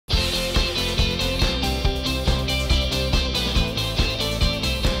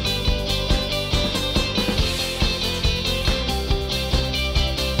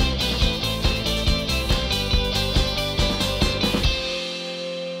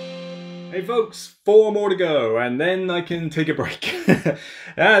Hey folks, 4 more to go and then I can take a break. This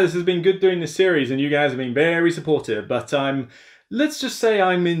has been good doing this series and you guys have been very supportive, but let's just say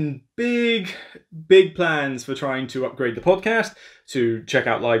I'm in big plans for trying to upgrade the podcast, to check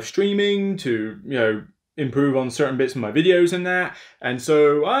out live streaming, to, improve on certain bits of my videos and that. And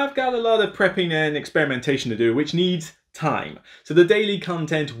so I've got a lot of prepping and experimentation to do, which needs time. So the daily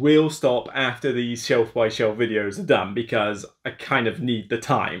content will stop after these shelf by shelf videos are done because I kind of need the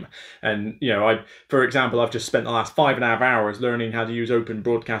time. And for example, I've just spent the last 5.5 hours learning how to use open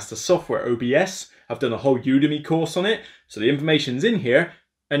broadcaster software, OBS. I've done a whole Udemy course on it, so the information's in here,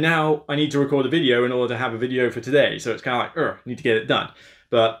 and now I need to record a video in order to have a video for today. So it's kind of like, need to get it done.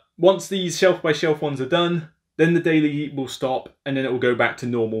 But once these shelf by shelf ones are done, then the daily will stop and then it will go back to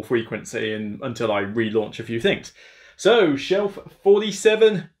normal frequency until I relaunch a few things. So, shelf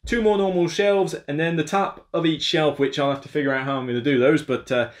 47, 2 more normal shelves, and then the top of each shelf, which I'll have to figure out how I'm going to do those,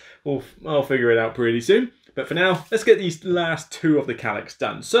 but I'll figure it out pretty soon. But for now, let's get these last 2 of the Kallax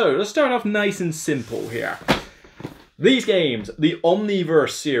done. So, let's start off nice and simple here. These games, the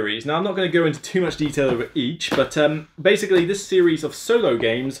Omniverse series. Now, I'm not going to go into too much detail over each, but basically this series of solo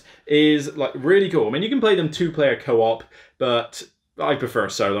games is like really cool. I mean, you can play them 2-player co-op, but I prefer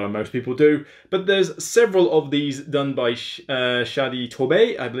solo, and most people do. But there's several of these done by Shadi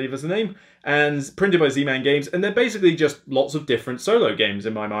Torbey, I believe is the name, and printed by Z-Man Games, and they're basically just lots of different solo games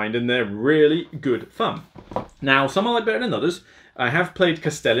in my mind, and they're really good fun. Now, some I like better than others. I have played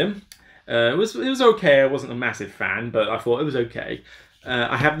Castellium. It was okay. I wasn't a massive fan, but I thought it was okay.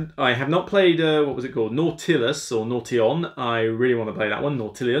 I have not played what was it called, Nautilus or Naution. I really want to play that one,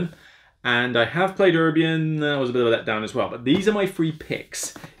 Nautilion. And I have played Urbian. That was a bit of a letdown as well. But these are my 3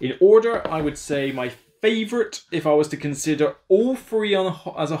 picks. In order, I would say my favourite, if I was to consider all 3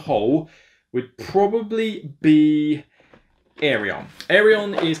 as a whole, would probably be Aerion.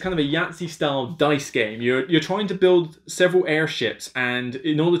 Aerion is kind of a Yahtzee-style dice game. You're trying to build several airships, and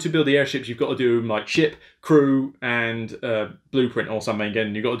in order to build the airships, you've got to do them like ship, crew, and blueprint or something.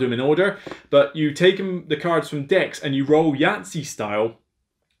 Again, you've got to do them in order. But you take the cards from decks and you roll Yahtzee-style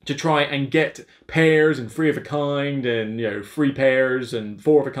to try and get pairs and 3 of a kind and 3 pairs and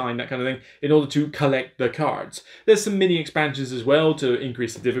 4 of a kind, that kind of thing, in order to collect the cards. There's some mini expansions as well to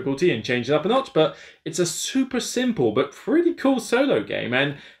increase the difficulty and change it up a notch, but it's a super simple but pretty cool solo game.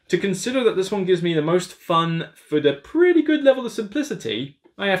 And to consider that this one gives me the most fun for the pretty good level of simplicity,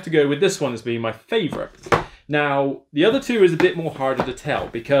 I have to go with this one as being my favourite. Now, the other 2 is a bit more harder to tell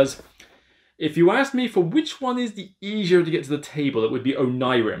because if you asked me for which one is the easier to get to the table, it would be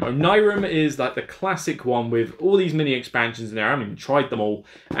Onirim. Onirim is like the classic one with all these mini expansions in there. I haven't even tried them all.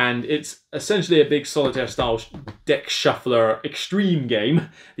 And it's essentially a big solitaire-style deck shuffler extreme game.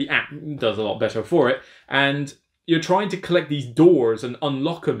 The app does a lot better for it. And you're trying to collect these doors and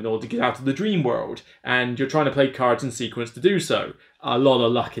unlock them in order to get out of the dream world. And you're trying to play cards in sequence to do so. A lot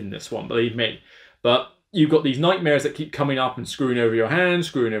of luck in this one, believe me. But you've got these nightmares that keep coming up and screwing over your hand,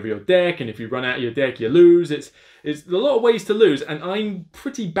 screwing over your deck, and if you run out of your deck, you lose. It's a lot of ways to lose, and I'm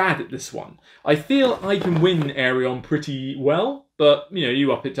pretty bad at this one. I feel I can win Aerion pretty well, but,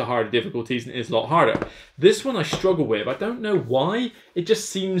 you up it to harder difficulties and it's a lot harder. This one I struggle with. I don't know why. It just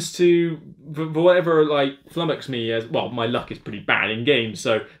seems to, for whatever, flummox me as, well, my luck is pretty bad in games,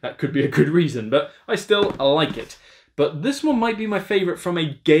 so that could be a good reason, but I still like it. But this one might be my favourite from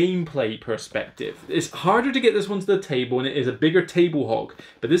a gameplay perspective. It's harder to get this one to the table and it is a bigger table hog.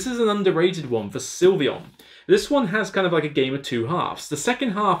 But this is an underrated one for Sylveon. This one has kind of like a game of 2 halves. The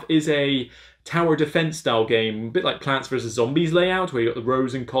second half is a tower defense style game, a bit like Plants vs Zombies layout, where you've got the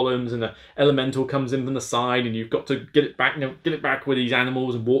rows and columns and the elemental comes in from the side and you've got to get it back with these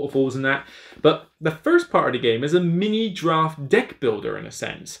animals and waterfalls and that. But the first part of the game is a mini draft deck builder in a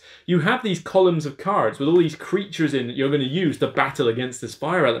sense. You have these columns of cards with all these creatures in that you're going to use to battle against this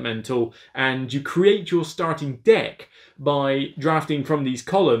fire elemental, and you create your starting deck by drafting from these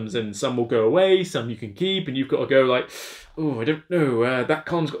columns, and some will go away, some you can keep, and you've got to go like, oh, I don't know, that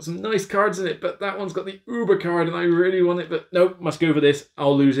column's got some nice cards in it, but that one's got the Uber card and I really want it, but nope, must go for this,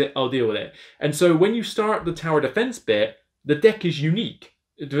 I'll lose it, I'll deal with it. And so when you start the tower defense bit, the deck is unique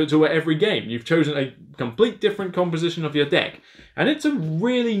to every game. You've chosen a complete different composition of your deck. And it's a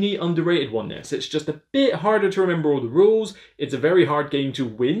really neat, underrated one, this. It's just a bit harder to remember all the rules. It's a very hard game to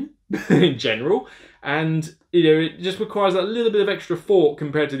win, in general. And, it just requires a little bit of extra thought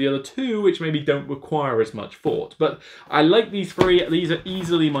compared to the other 2, which maybe don't require as much thought. But I like these 3. These are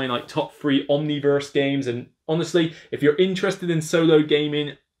easily my top 3 Omniverse games. And honestly, if you're interested in solo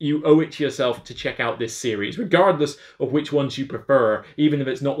gaming, you owe it to yourself to check out this series, regardless of which ones you prefer. Even if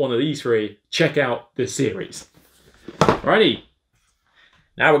it's not one of these 3, check out this series. Alrighty.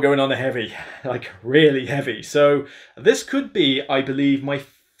 Now we're going on the heavy, like really heavy. So this could be, I believe, my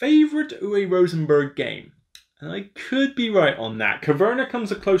favourite Uwe Rosenberg game. And I could be right on that. Caverna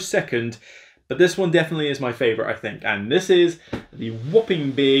comes a close second, but this one definitely is my favourite, I think. And this is the whopping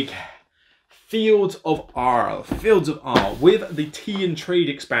big Fields of Arle. Fields of Arle with the Tea and Trade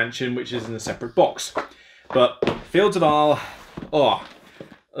expansion, which is in a separate box. But Fields of Arle, oh,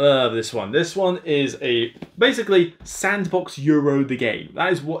 this one. This one is a basically sandbox Euro the game.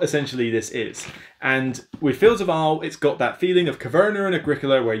 That is what essentially this is. And with Fields of Arle, it's got that feeling of Caverna and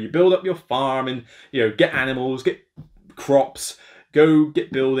Agricola where you build up your farm and, you know, get animals, get crops, go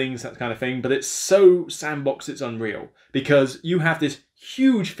get buildings, that kind of thing. But it's so sandbox, it's unreal because you have this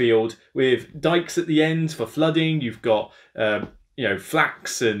huge field with dikes at the ends for flooding. You've got you know,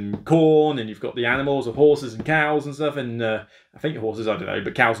 flax and corn, and you've got the animals of horses and cows and stuff, and I think horses, I don't know,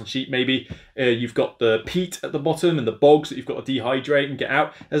 but cows and sheep maybe. You've got the peat at the bottom and the bogs that you've got to dehydrate and get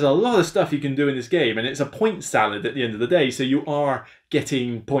out. There's a lot of stuff you can do in this game, and it's a point salad at the end of the day, so you are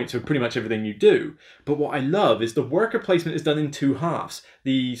getting points for pretty much everything you do. But what I love is the worker placement is done in two halves.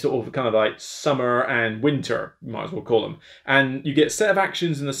 The sort of kind of like summer and winter, you might as well call them. And you get a set of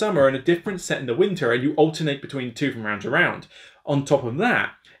actions in the summer and a different set in the winter, and you alternate between the two from round to round. On top of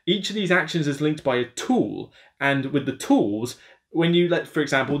that, each of these actions is linked by a tool, and with the tools, when you let, for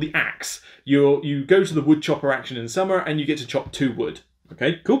example, the axe, you go to the wood chopper action in summer and you get to chop 2 wood.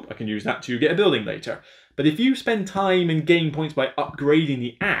 Okay, cool, I can use that to get a building later. But if you spend time and gain points by upgrading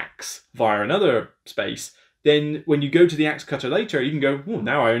the axe via another space, then when you go to the axe cutter later, you can go, oh,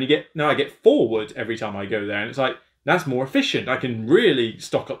 now I get 4 wood every time I go there, and it's like, that's more efficient. I can really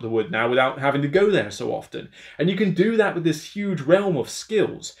stock up the wood now without having to go there so often. And you can do that with this huge realm of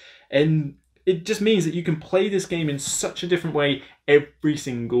skills. And it just means that you can play this game in such a different way every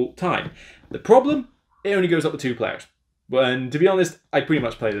single time. The problem, it only goes up to 2 players. And to be honest, I pretty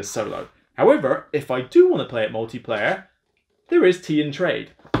much play this solo. However, if I do want to play it multiplayer, there is Tea and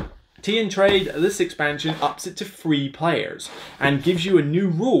Trade. Tea and Trade, this expansion ups it to 3 players and gives you a new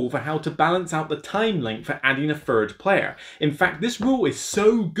rule for how to balance out the time link for adding a 3rd player. In fact, this rule is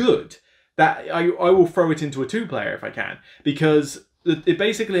so good that I will throw it into a 2-player if I can, because it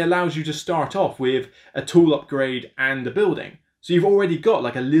basically allows you to start off with a tool upgrade and a building. So you've already got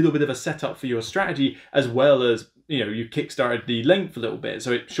like a little bit of a setup for your strategy, as well as, you know, you kickstarted the length a little bit,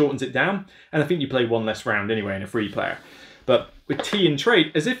 so it shortens it down. And I think you play 1 less round anyway in a 3-player. But with Tea and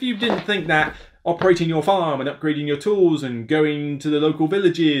Trade, as if you didn't think that operating your farm and upgrading your tools and going to the local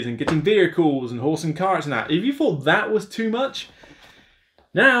villages and getting vehicles and horse and carts and that, if you thought that was too much,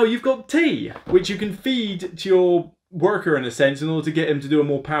 now you've got tea, which you can feed to your worker in a sense in order to get him to do a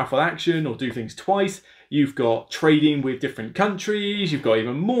more powerful action or do things twice. You've got trading with different countries, you've got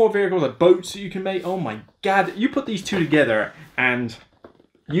even more vehicles like boats that you can make. Oh my god, you put these two together and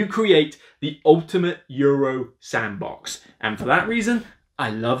you create the ultimate Euro sandbox. And for that reason, I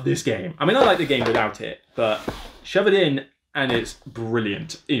love this game. I mean, I like the game without it, but shove it in and it's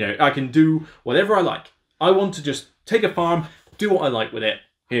brilliant. You know, I can do whatever I like. I want to just take a farm, do what I like with it.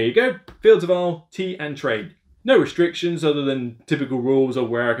 Here you go, Fields of Arle, Tea and Trade. No restrictions other than typical rules of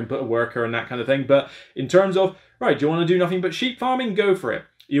where I can put a worker and that kind of thing. But in terms of, right, do you want to do nothing but sheep farming? Go for it.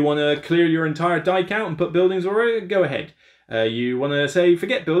 You want to clear your entire dike out and put buildings already? Go ahead. You want to say,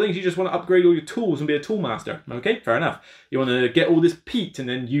 forget buildings, you just want to upgrade all your tools and be a tool master. Okay, fair enough. You want to get all this peat and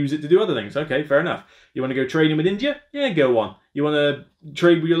then use it to do other things. Okay, fair enough. You want to go trading with India? Yeah, go on. You want to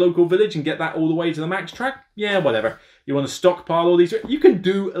trade with your local village and get that all the way to the max track? Yeah, whatever. You want to stockpile all these? You can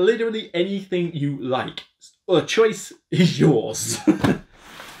do literally anything you like. Well, the choice is yours. And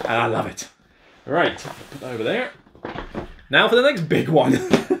I love it. Right, put that over there. Now for the next big one.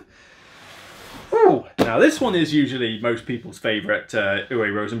 Ooh, now this one is usually most people's favourite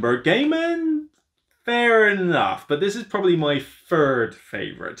Uwe Rosenberg game, and fair enough. But this is probably my 3rd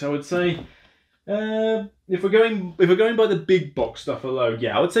favourite, I would say. If we're going by the big box stuff alone,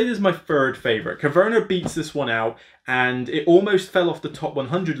 yeah, I would say this is my 3rd favourite. Caverna beats this one out, and it almost fell off the top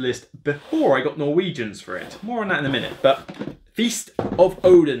 100 list before I got Norwegians for it. More on that in a minute. But Feast of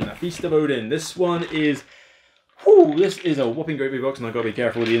Odin. Feast of Odin. This one is... Whew, this is a whopping great big box, and I've got to be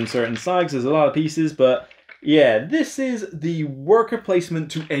careful with the insert inside because there's a lot of pieces, but yeah, this is the worker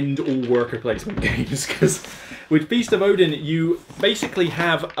placement to end all worker placement games, because with Feast of Odin, you basically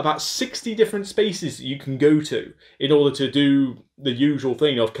have about 60 different spaces you can go to in order to do the usual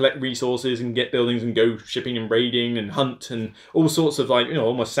thing of collect resources and get buildings and go shipping and raiding and hunt and all sorts of, like, you know,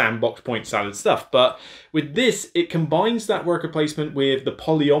 almost sandbox point salad stuff. But with this, it combines that worker placement with the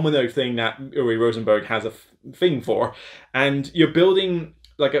polyomino thing that Uwe Rosenberg has a thing for, and you're building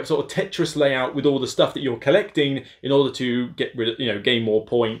like a sort of Tetris layout with all the stuff that you're collecting in order to get rid of, you know, gain more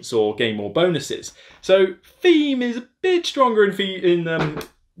points or gain more bonuses. So theme is a bit stronger in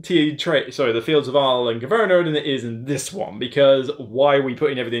the Fields of Arle and Caverna than it is in this one, because why are we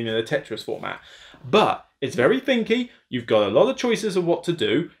putting everything in a Tetris format? But it's very thinky, you've got a lot of choices of what to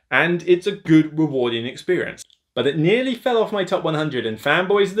do, and it's a good, rewarding experience. But it nearly fell off my top 100, and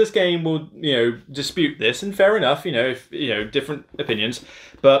fanboys of this game will, you know, dispute this, and fair enough, you know, if, you know, different opinions.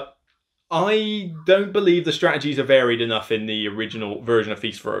 But I don't believe the strategies are varied enough in the original version of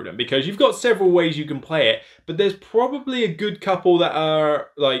Feast for Odin, because you've got several ways you can play it, but there's probably a good couple that are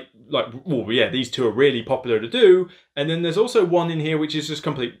well, yeah, these two are really popular to do, and then there's also one in here which is just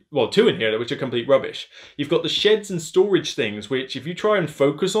two in here which are complete rubbish. You've got the sheds and storage things, which if you try and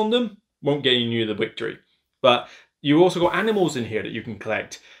focus on them, won't get you the victory. But you also got animals in here that you can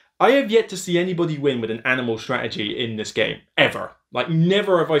collect. I have yet to see anybody win with an animal strategy in this game, ever. Like,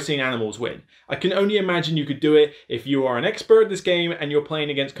 never have I seen animals win. I can only imagine you could do it if you are an expert at this game and you're playing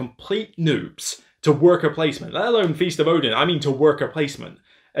against complete noobs to worker placement, let alone Feast of Odin, I mean to worker placement.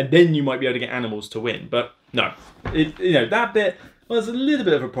 And then you might be able to get animals to win. But no, you know, that bit was a little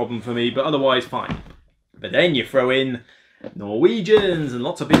bit of a problem for me, but otherwise fine. But then you throw in Norwegians, and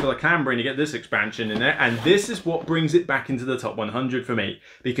lots of people are clambering to get this expansion in there, and this is what brings it back into the top 100 for me,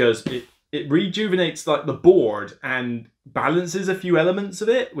 because it rejuvenates like the board and balances a few elements of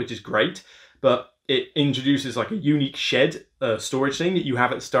it, which is great, but it introduces like a unique shed storage thing that you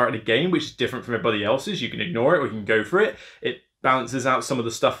have at the start of the game, which is different from everybody else's. You can ignore it or you can go for it. It balances out some of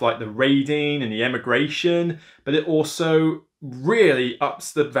the stuff like the raiding and the emigration, but it also really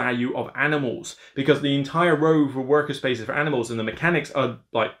ups the value of animals, because the entire row of worker spaces for animals and the mechanics are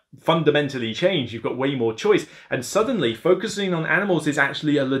like fundamentally changed. You've got way more choice, and suddenly focusing on animals is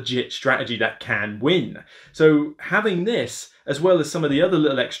actually a legit strategy that can win. So having this, as well as some of the other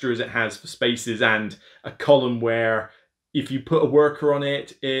little extras it has for spaces, and a column where if you put a worker on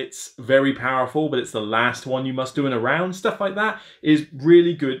it, it's very powerful, but it's the last one you must do in a round, stuff like that is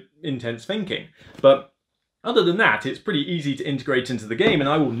really good, intense thinking. But other than that, it's pretty easy to integrate into the game, and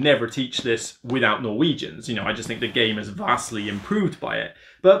I will never teach this without Norwegians. You know, I just think the game is vastly improved by it.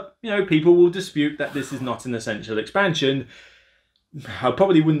 But, you know, people will dispute that this is not an essential expansion. I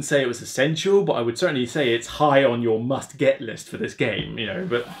probably wouldn't say it was essential, but I would certainly say it's high on your must-get list for this game, you know.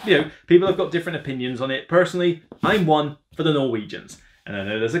 But, you know, people have got different opinions on it. Personally, I'm one for the Norwegians. And I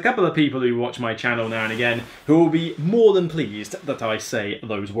know there's a couple of people who watch my channel now and again who will be more than pleased that I say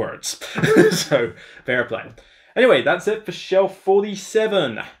those words. So, fair play. Anyway, that's it for shelf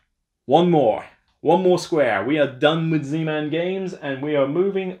 47. One more square. We are done with Z-Man games, and we are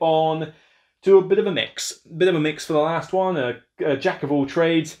moving on to a bit of a mix. A bit of a mix for the last one, a jack of all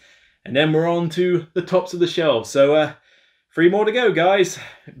trades, and then we're on to the tops of the shelves. So, 3 more to go, guys.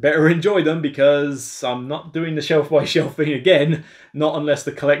 Better enjoy them, because I'm not doing the shelf by shelf thing again, not unless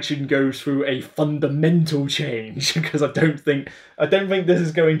the collection goes through a fundamental change, because I don't think this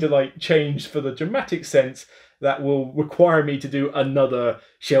is going to like change for the dramatic sense that will require me to do another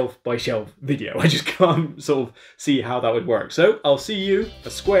shelf by shelf video. I just can't sort of see how that would work. So I'll see you for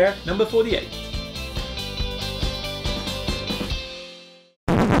square number 48.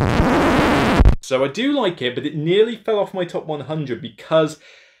 So I do like it, but it nearly fell off my top 100 because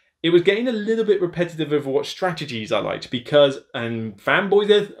it was getting a little bit repetitive over what strategies I liked. Because, and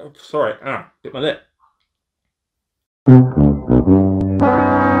fanboys, sorry, bit my lip.